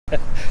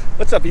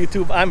What's up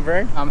YouTube? I'm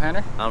Vern. I'm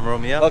Henner. I'm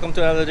Romeo. Welcome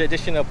to another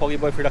edition of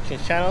Pogiboy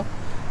Productions channel.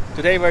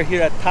 Today we're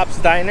here at Top's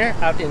Diner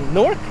out in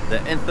Newark.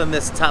 The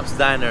infamous Top's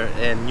Diner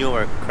in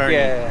Newark, currently.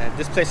 Yeah,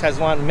 this place has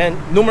won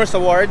numerous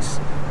awards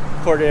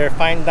for their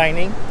fine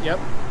dining. Yep.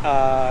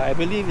 I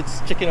believe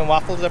it's chicken and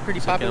waffles are pretty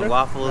popular. Chicken and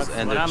waffles. That's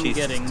and what their I'm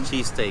getting.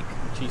 cheesesteak.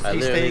 Cheesesteak. I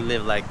literally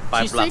live like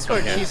 5 blocks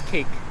from here.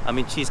 Cheesecake? I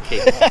mean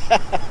cheesecake.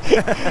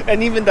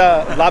 And even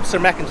the lobster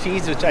mac and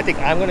cheese, which I think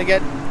I'm gonna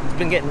get, it's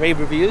been getting rave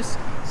reviews.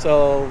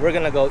 So we're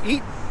gonna go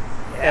eat,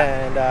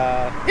 and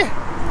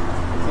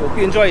yeah, so hope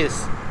you enjoy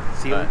this.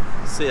 See you. Right.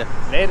 See ya.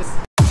 Later.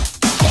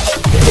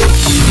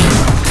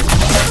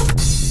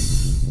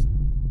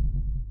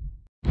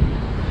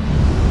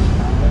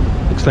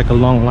 Looks like a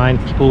long line,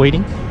 people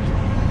waiting.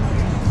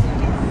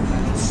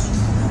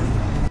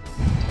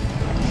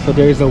 So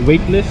there is a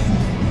wait list.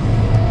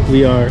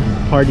 We are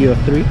party of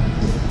 3.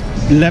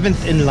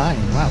 11th in line.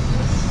 Wow.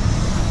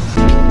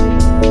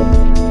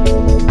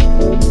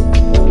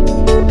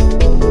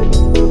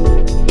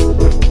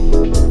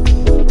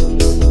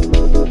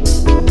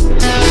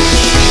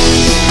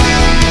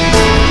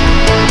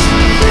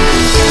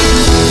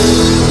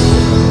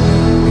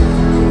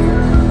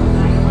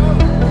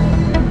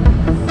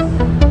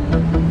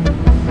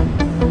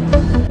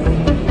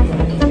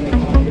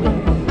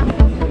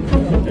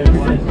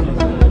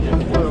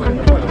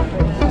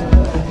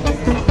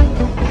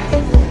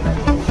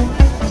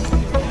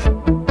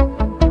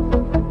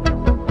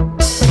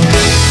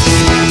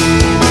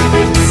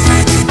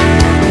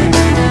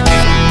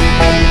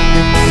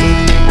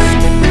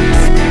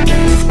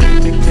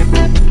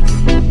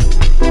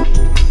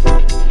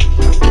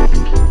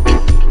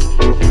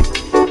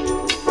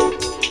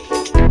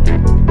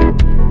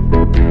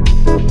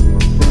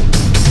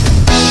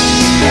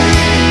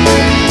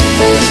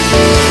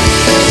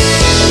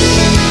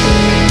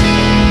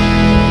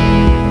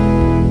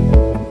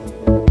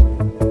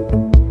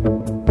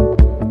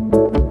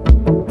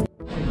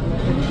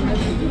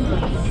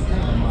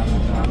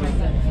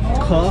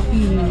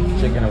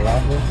 Chicken and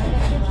waffles.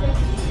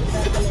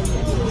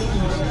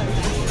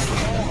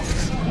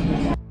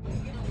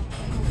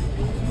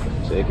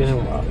 Chicken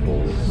and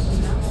waffles.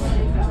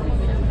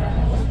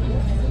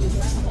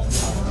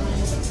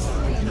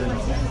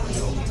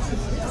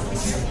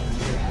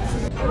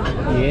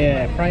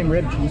 Yeah, prime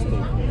rib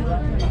cheesesteak.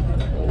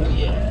 Oh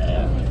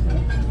yeah.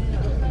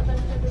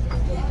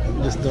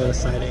 Just do a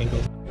side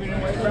angle.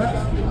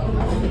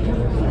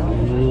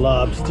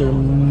 Lobster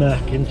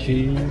mac and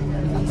cheese.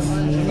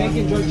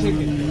 Making jerk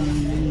chicken.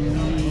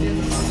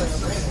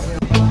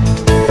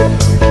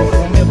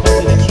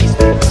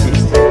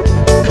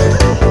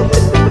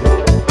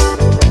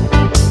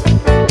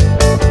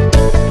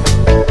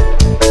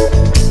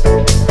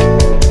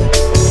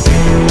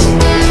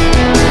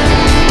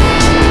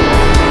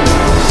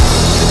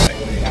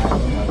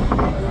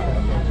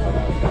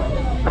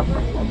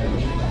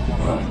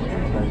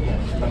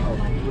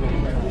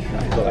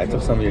 So I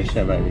took some of your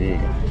shit right here.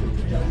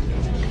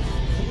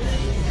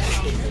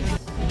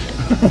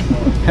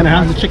 And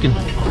how's the chicken?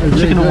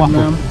 Chicken and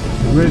waffle. Man.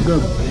 Very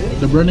good.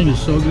 The breading is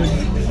so good.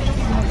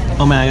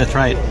 Oh man, I gotta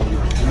try it.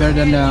 Better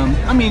than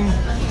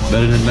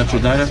Better than Metro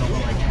Diner?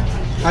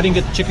 I didn't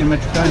get the chicken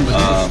Metro Diner, but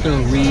it's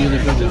still really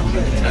good.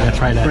 I gotta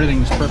try that.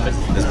 Breading is perfect.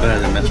 It's better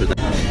than Metro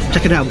Diner.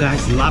 Check it out,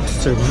 guys.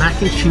 Lobster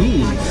mac and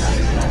cheese.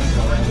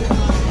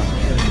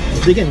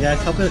 Dig in,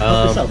 guys. Help us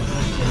out.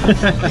 You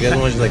guys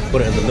want to just like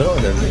put it in the middle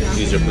and then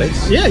use your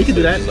plates? Yeah, you can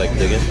do that. Just like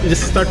dig in. You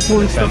just start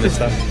pulling stuff.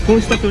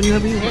 Pulling stuff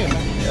whenever you want.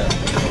 Yeah.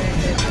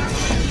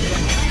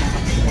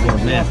 Oh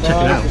man, check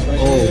it out.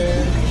 Oh.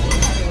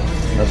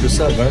 That's what's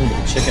up,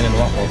 man. Chicken and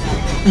waffles.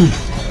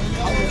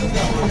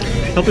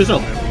 Help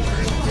yourself.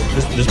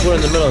 Just put it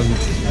in the middle. And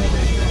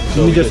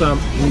Let me just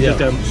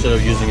instead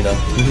of using it up.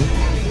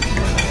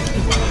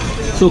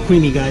 So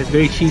creamy, guys.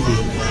 Very cheesy.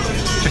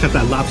 Check out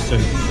that lobster.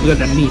 Look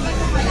at that meat.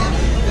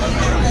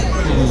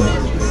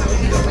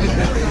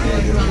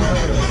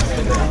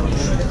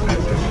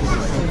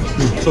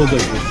 So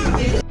good.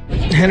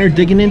 Henner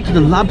digging into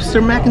the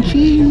lobster mac and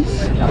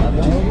cheese.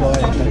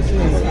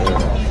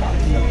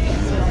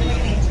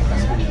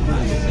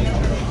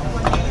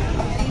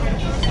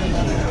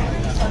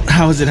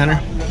 How is it, Henner?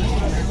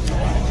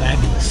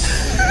 Fabulous.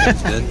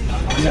 It's good.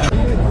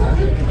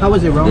 How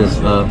is it, Ron? This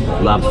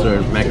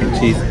lobster mac and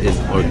cheese is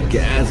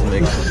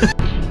orgasmic.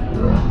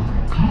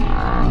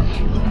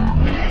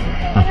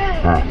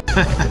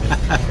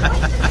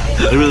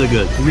 Really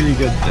good. Really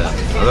good. Yeah.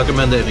 I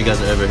recommend it if you guys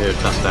are ever here at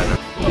Top's Diner.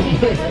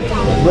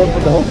 Bro,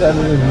 put the whole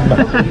sandwich in his mouth.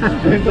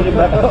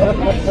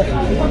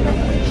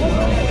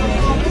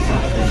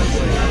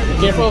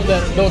 Careful of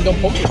that. Don't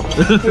poke it.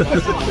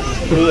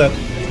 Do that.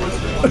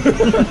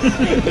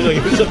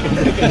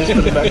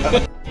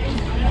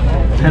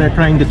 Henner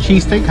trying the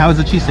cheesesteak. How is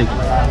the cheesesteak?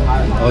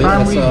 Oh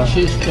yeah, Primary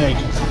cheesesteak.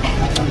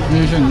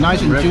 It's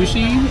nice and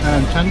juicy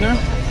and tender.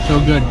 So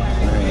good.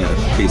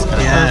 Piece.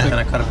 Can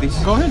I cut a piece?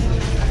 Go ahead.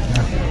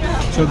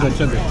 So good,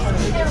 so good.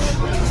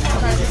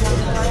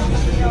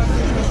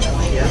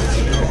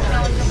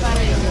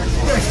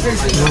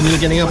 You want me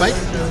getting a bite?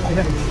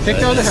 Take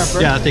the other half,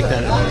 right? Yeah, I'll take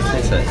that.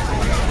 Taste it.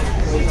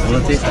 I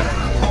want to taste that.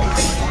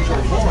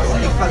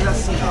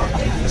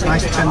 It's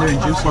nice, tender, and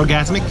juicy.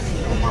 Orgasmic.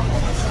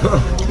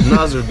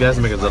 Not as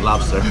orgasmic as the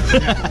lobster.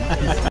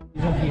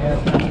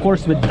 Of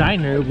course, with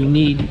diner, we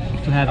need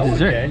to have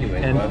dessert.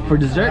 And for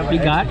dessert, we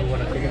got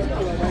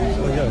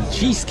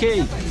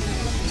cheesecake.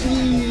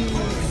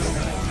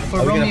 For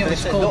Romeo,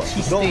 it's called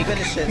cheesesteak. Don't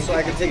finish it so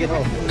I can take it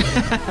home.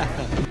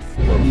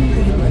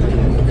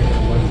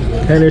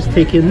 Henner's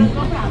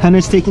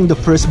taking the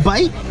first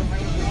bite.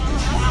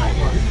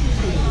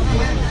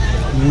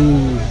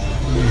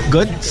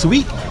 Good?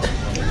 Sweet?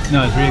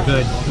 No, it's really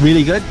good.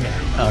 Really good? Yeah.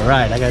 All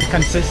right, I got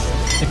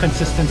The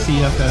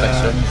consistency of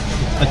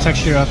the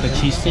texture of the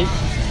cheesesteak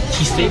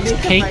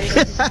cake.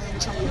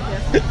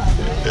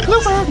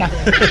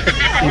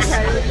 It's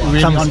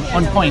really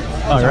on point.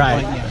 All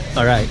right.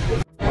 All right.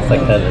 It's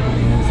like heaven.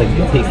 It's like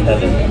you taste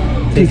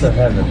heaven. Taste of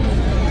heaven.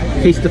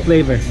 Taste the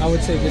flavor. I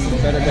would say this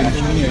is better than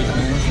Junior's,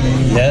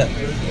 man.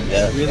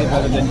 Yeah. Really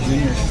better than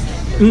Junior's.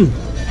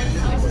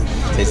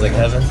 Tastes like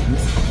heaven.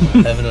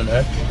 Heaven on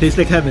earth. Tastes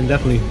like heaven,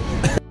 definitely.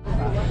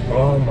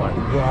 Oh my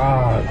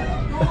god.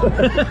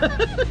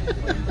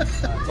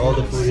 All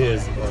the food here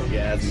is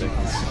orgasmic.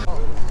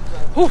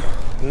 Whew.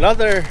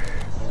 Another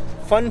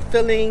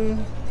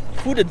fun-filling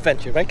food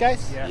adventure, right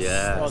guys?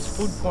 Yes. Well, it's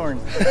food porn.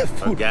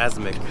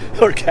 Orgasmic.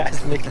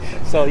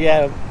 Orgasmic. So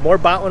yeah, more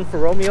bought one for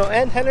Romeo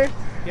and Henner.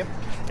 Yep.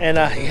 And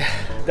yeah,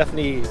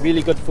 definitely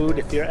really good food.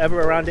 If you're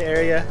ever around the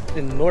area,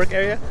 in the Newark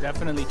area,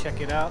 Definitely check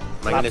it out.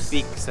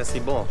 Magnifique, c'est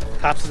bon.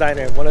 Tops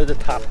Diner, one of the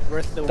top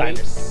Worth the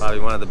diners. wait. Probably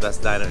one of the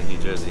best diners in New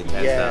Jersey,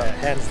 hands Yeah, down.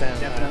 hands down.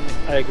 Definitely.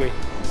 I agree.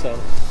 So,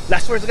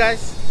 last words,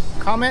 guys.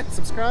 Comment,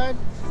 subscribe,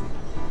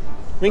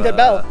 Ring that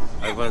bell.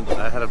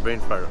 I had a brain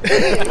fart.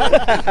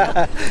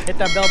 hit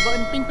that bell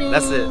button. Ping, ping.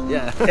 That's it,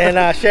 yeah.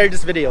 And share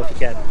this video if you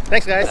can.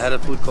 Thanks, guys. I had a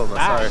food coma,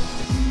 Bye. sorry.